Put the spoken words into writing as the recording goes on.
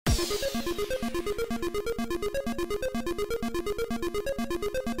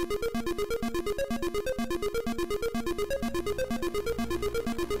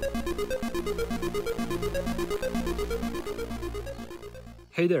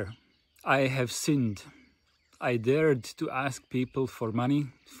Hey there, I have sinned. I dared to ask people for money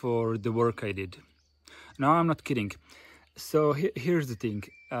for the work I did. No, I'm not kidding. So here's the thing.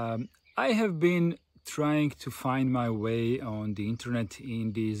 I have been trying to find my way on the internet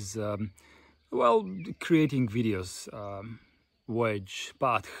in these, creating videos, wedge,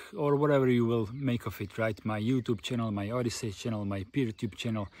 path, or whatever you will make of it, right? My YouTube channel, my Odyssey channel, my PeerTube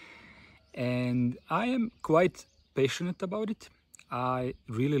channel. And I am quite passionate about it. I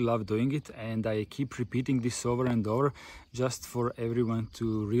really love doing it, and I keep repeating this over and over just for everyone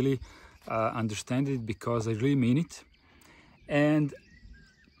to really understand it, because I really mean it. And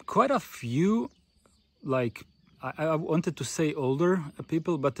quite a few, like I wanted to say older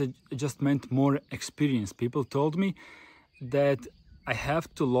people, but I just meant more experienced people, told me that I have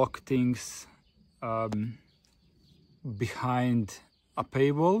to lock things behind a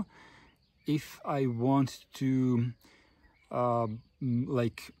paywall if I want to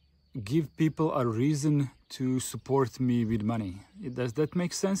give people a reason to support me with money. Does that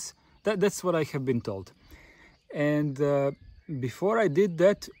make sense? That's what I have been told. And before I did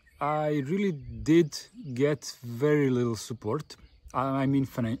that, I really did get very little support. I mean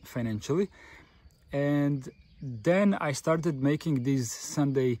financially. And then I started making these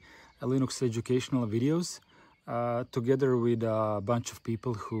Sunday Linux educational videos together with a bunch of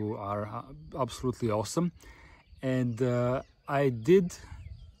people who are absolutely awesome. And I did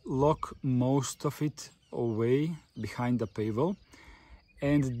lock most of it away behind the paywall,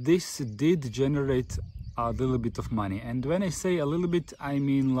 and this did generate a little bit of money. And when I say a little bit, I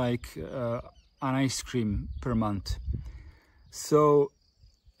mean like an ice cream per month. So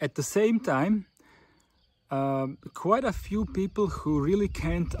at the same time, quite a few people who really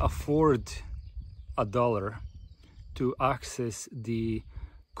can't afford $1 to access the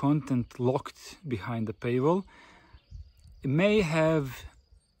content locked behind the paywall may have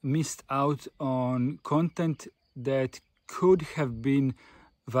missed out on content that could have been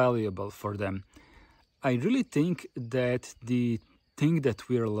valuable for them. I really think that the thing that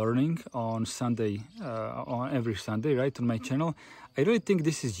we are learning on Sunday, on every Sunday, right, on my channel, I really think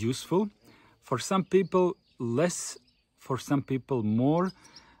this is useful. For some people less, for some people more,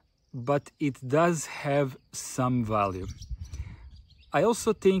 but it does have some value. I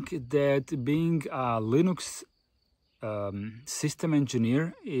also think that being a Linux system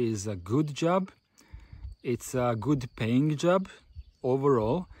engineer is a good job. It's a good paying job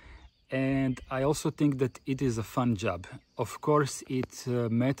overall. And I also think that it is a fun job. Of course, it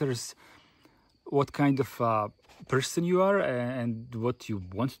matters what kind of person you are and what you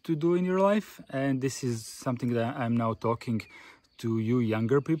want to do in your life. And this is something that I'm now talking to you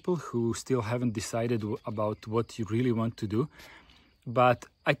younger people who still haven't decided about what you really want to do. But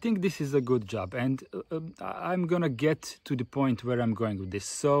I think this is a good job, and I'm gonna get to the point where I'm going with this.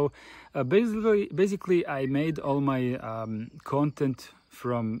 So basically I made all my content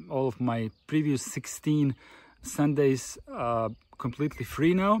from all of my previous 16 Sundays completely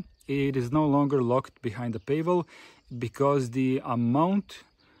free now. It is no longer locked behind the paywall because the amount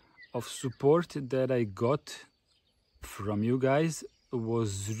of support that I got from you guys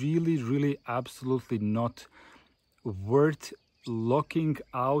was really absolutely not worth locking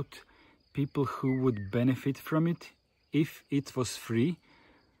out people who would benefit from it if it was free,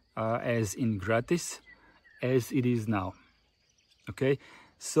 as in gratis, as it is now. Okay,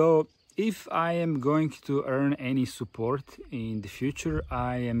 so if I am going to earn any support in the future,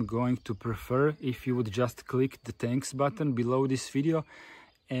 I am going to prefer if you would just click the thanks button below this video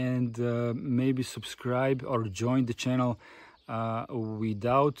and maybe subscribe or join the channel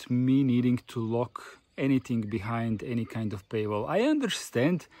without me needing to lock anything behind any kind of paywall. I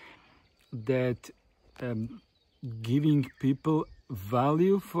understand that giving people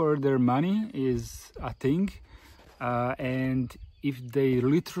value for their money is a thing, and if they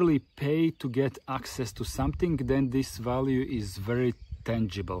literally pay to get access to something, then this value is very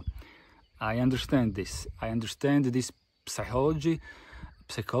tangible. I understand this. I understand this psychology,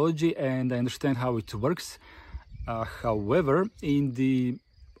 and I understand how it works. However, in the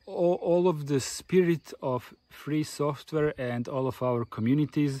all of the spirit of free software and all of our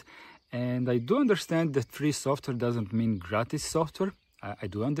communities, and I do understand that free software doesn't mean gratis software. I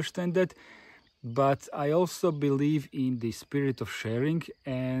do understand that, but I also believe in the spirit of sharing,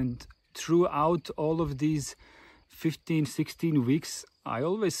 and throughout all of these 15-16 weeks I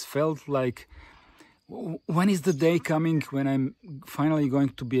always felt like when is the day coming when I'm finally going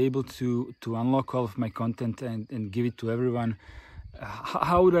to be able to unlock all of my content and give it to everyone?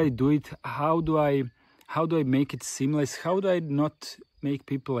 How do I do it? How do I make it seamless? How do I not make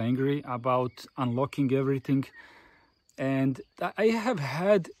people angry about unlocking everything? And I have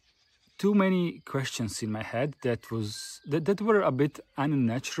had too many questions in my head that were a bit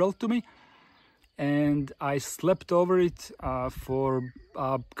unnatural to me, and I slept over it for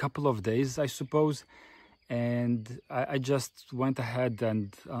a couple of days, I suppose, and I just went ahead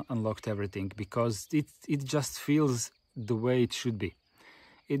and unlocked everything because it just feels the way it should be.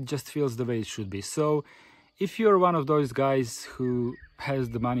 It just feels the way it should be. So if you're one of those guys who has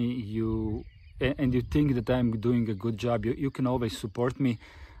the money and you think that I'm doing a good job, you can always support me,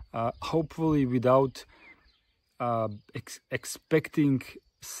 hopefully without expecting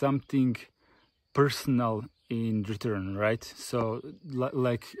something personal in return, right? So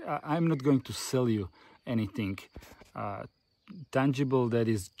like I'm not going to sell you anything tangible that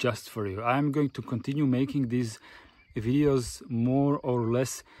is just for you. I'm going to continue making these videos, more or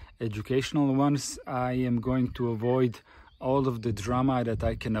less educational ones. I am going to avoid all of the drama that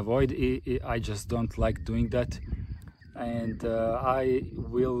I can avoid. I just don't like doing that, and I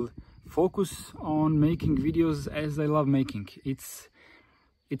will focus on making videos as I love making. It's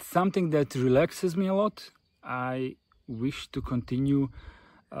something that relaxes me a lot. I wish to continue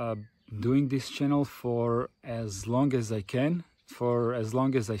doing this channel for as long as I can, for as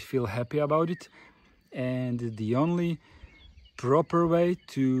long as I feel happy about it. And the only proper way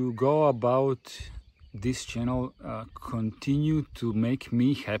to go about this channel, continue to make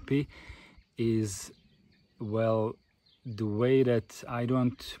me happy, is, well, the way that I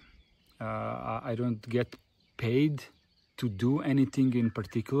don't get paid to do anything in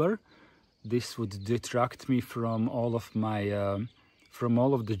particular. This would detract me from all of my from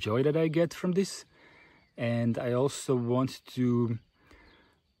all of the joy that I get from this. And I also want to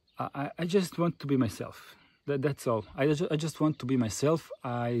I just want to be myself. That's all. I just want to be myself.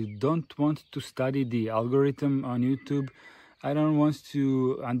 I don't want to study the algorithm on YouTube. I don't want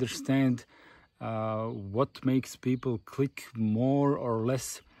to understand what makes people click more or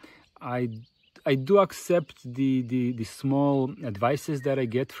less. I do accept the small advices that I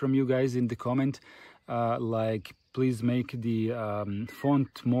get from you guys in the comment, like please make the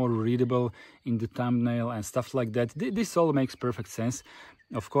font more readable in the thumbnail and stuff like that. This all makes perfect sense.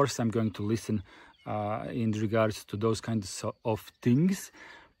 Of course, I'm going to listen in regards to those kinds of things.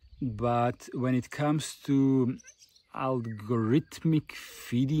 But when it comes to algorithmic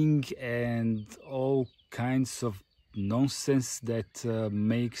feeding and all kinds of nonsense that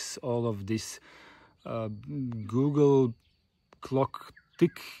makes all of this Google clock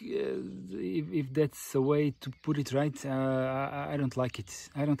tick, if that's a way to put it right, I don't like it.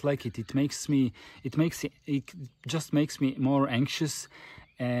 I don't like it. It just makes me more anxious,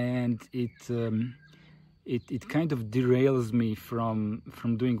 and it kind of derails me from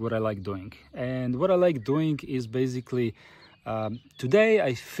doing what I like doing. And what I like doing is basically today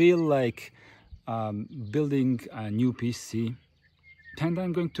I feel like building a new PC, and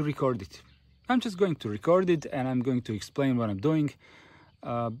I'm going to record it. I'm just going to record it, and I'm going to explain what I'm doing,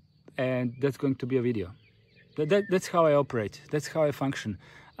 and that's going to be a video. That's how I operate. That's how I function.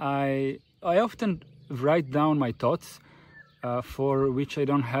 I often write down my thoughts, for which I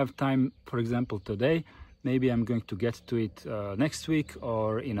don't have time. For example, today, maybe I'm going to get to it next week,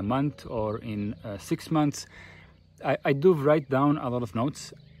 or in a month, or in 6 months. I do write down a lot of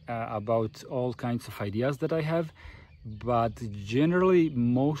notes about all kinds of ideas that I have, but generally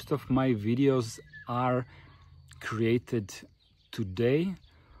most of my videos are created today,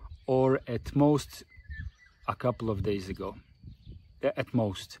 or at most a couple of days ago, at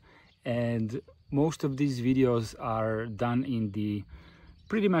most. And most of these videos are done in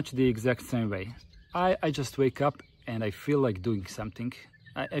pretty much the exact same way. I just wake up and I feel like doing something.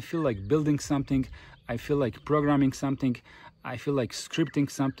 I feel like building something. I feel like programming something. I feel like scripting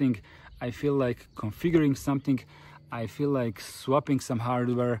something. I feel like configuring something. I feel like swapping some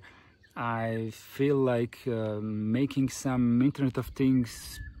hardware. I feel like making some Internet of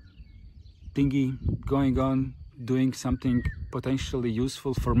Things thingy going on, doing something potentially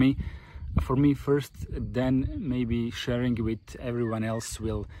useful for me first, then maybe sharing with everyone else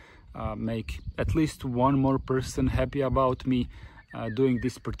will make at least one more person happy about me doing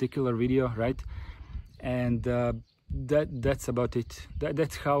this particular video, right? And that's about it.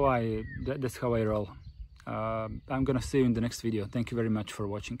 That's how I roll. I'm gonna see you in the next video. Thank you very much for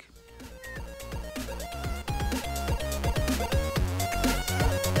watching.